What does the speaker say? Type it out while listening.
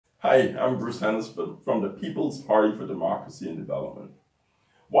Hi, I'm Bruce Hennis from the People's Party for Democracy and Development.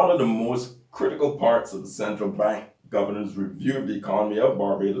 One of the most critical parts of the central bank governor's review of the economy of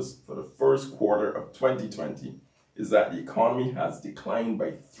Barbados for the first quarter of 2020 is that the economy has declined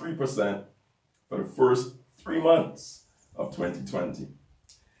by 3% for the first 3 months of 2020.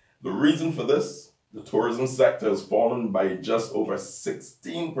 The reason for this, the tourism sector has fallen by just over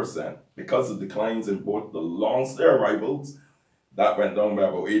 16% because of declines in both the long-stay arrivals that went down by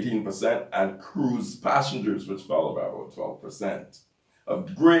about 18%, and cruise passengers, which fell by about 12%.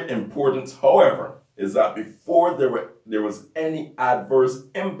 Of great importance, however, is that before there was any adverse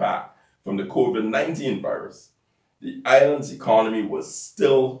impact from the COVID-19 virus, the island's economy was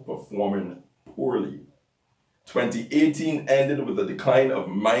still performing poorly. 2018 ended with a decline of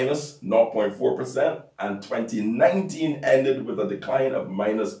minus 0.4%, and 2019 ended with a decline of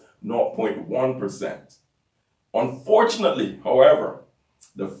minus 0.1%. Unfortunately, however,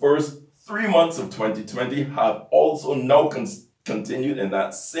 the first 3 months of 2020 have also now continued in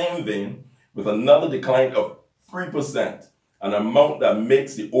that same vein with another decline of 3%, an amount that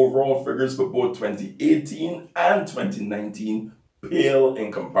makes the overall figures for both 2018 and 2019 pale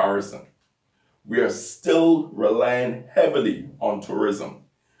in comparison. We are still relying heavily on tourism.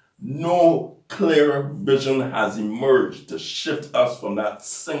 No clear vision has emerged to shift us from that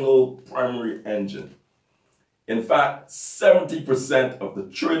single primary engine. In fact, 70% of the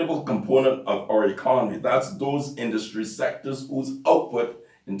tradable component of our economy, that's those industry sectors whose output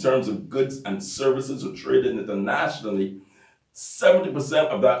in terms of goods and services are traded internationally, 70%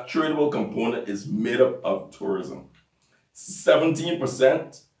 of that tradable component is made up of tourism.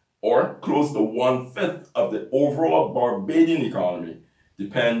 17%, or close to 1/5 of the overall Barbadian economy,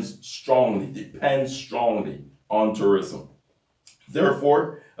 depends strongly on tourism.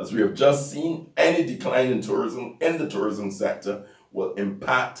 Therefore, as we have just seen, any decline in tourism in the tourism sector will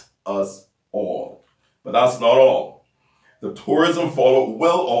impact us all. But that's not all. The tourism fallout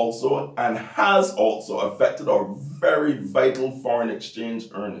will also and has also affected our very vital foreign exchange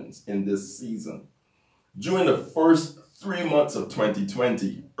earnings in this season. During the first 3 months of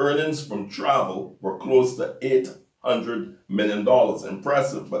 2020, earnings from travel were close to $800 million.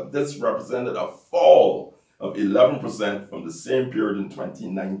 Impressive, but this represented a fall of 11% from the same period in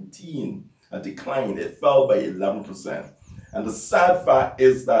 2019, a decline. It fell by 11%. And the sad fact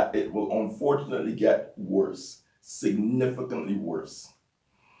is that it will unfortunately get worse, significantly worse.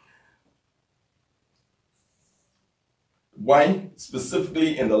 Why?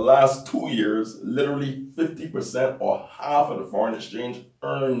 Specifically, in the last 2 years, literally 50% or half of the foreign exchange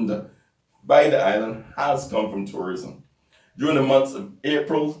earned by the island has come from tourism. During the months of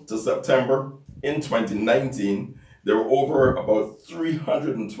April to September, in 2019, there were over about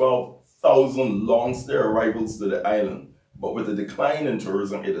 312,000 long-stay arrivals to the island. But with the decline in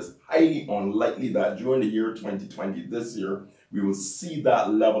tourism, it is highly unlikely that during the year 2020, this year, we will see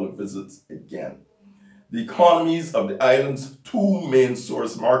that level of visits again. The economies of the island's two main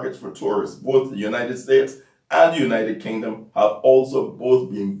source markets for tourists, both the United States and the United Kingdom, have also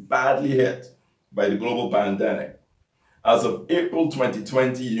both been badly hit by the global pandemic. As of April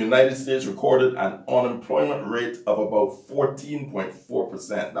 2020, the United States recorded an unemployment rate of about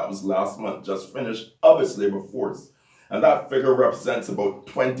 14.4%. That was last month, just finished, of its labor force. And that figure represents about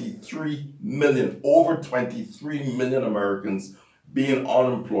 23 million, over 23 million Americans being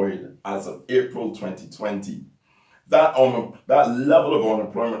unemployed as of April 2020. That level of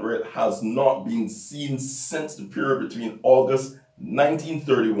unemployment rate has not been seen since the period between August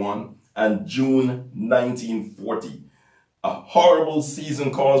 1931 and June 1940. A horrible season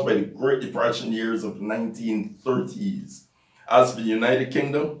caused by the Great Depression years of the 1930s. As for the United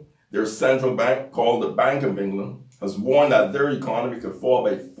Kingdom, their central bank, called the Bank of England, has warned that their economy could fall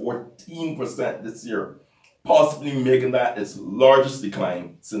by 14% this year, possibly making that its largest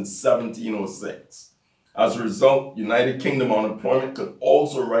decline since 1706. As a result, United Kingdom unemployment could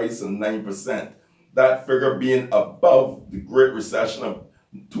also rise to 9%, that figure being above the Great Recession of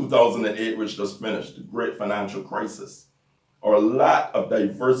 2008, which just finished, the Great Financial Crisis. Our lack of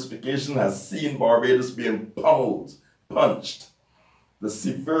diversification has seen Barbados being punched. The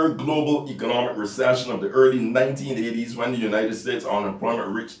severe global economic recession of the early 1980s, when the United States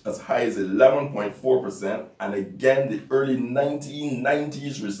unemployment reached as high as 11.4%, and again the early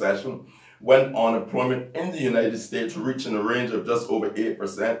 1990s recession, when unemployment in the United States reached in the range of just over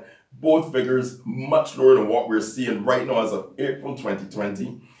 8%, both figures much lower than what we're seeing right now as of April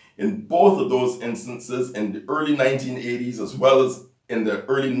 2020. In both of those instances, in the early 1980s as well as in the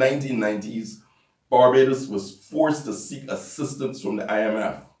early 1990s, Barbados was forced to seek assistance from the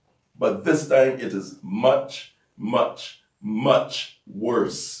IMF. But this time it is much, much, much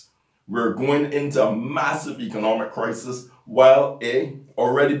worse. We're going into a massive economic crisis while A,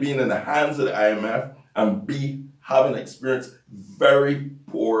 already being in the hands of the IMF, and B, having experienced very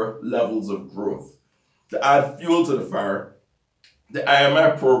poor levels of growth. To add fuel to the fire, the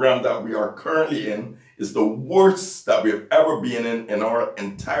IMF program that we are currently in is the worst that we have ever been in our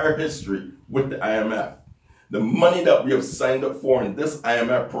entire history with the IMF. The money that we have signed up for in this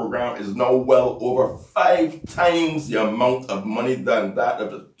IMF program is now well over 5 times the amount of money than that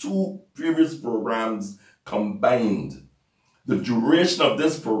of the 2 previous programs combined. The duration of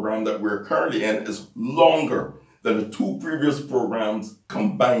this program that we're currently in is longer than the 2 previous programs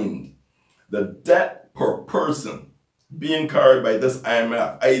combined. The debt per person being carried by this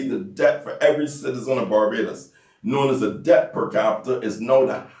IMF, i.e. the debt for every citizen of Barbados, known as the debt per capita, is now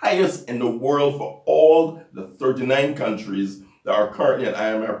the highest in the world for all the 39 countries that are currently in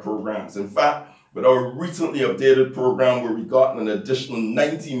IMF programs. In fact, with our recently updated program where we got an additional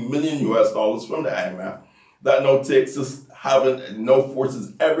 $90 million from the IMF, that now takes us now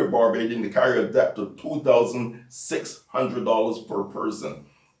forces every Barbadian to carry a debt of $2,600 per person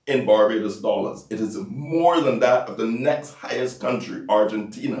in Barbados dollars. It is more than that of the next highest country,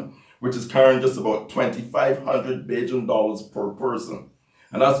 Argentina, which is carrying just about 2,500 Bajan dollars per person.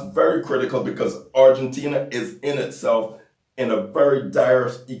 And that's very critical because Argentina is in itself in a very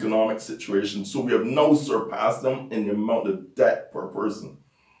dire economic situation. So we have now surpassed them in the amount of debt per person.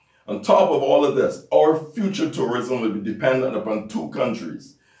 On top of all of this, our future tourism will be dependent upon 2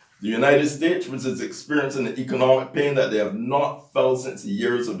 countries. The United States, which is experiencing the economic pain that they have not felt since the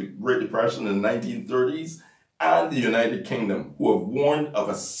years of the Great Depression in the 1930s, and the United Kingdom, who have warned of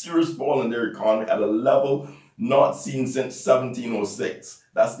a serious fall in their economy at a level not seen since 1706.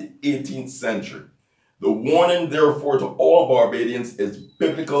 That's the 18th century. The warning, therefore, to all Barbadians is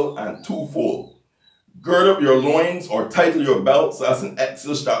biblical and twofold. Gird up your loins or tighten your belts, that's in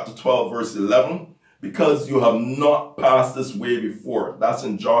Exodus chapter 12, verse 11, because you have not passed this way before. That's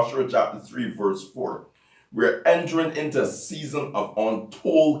in Joshua chapter 3, verse 4. We're entering into a season of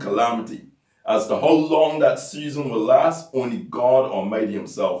untold calamity. As to how long that season will last, only God Almighty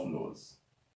himself knows.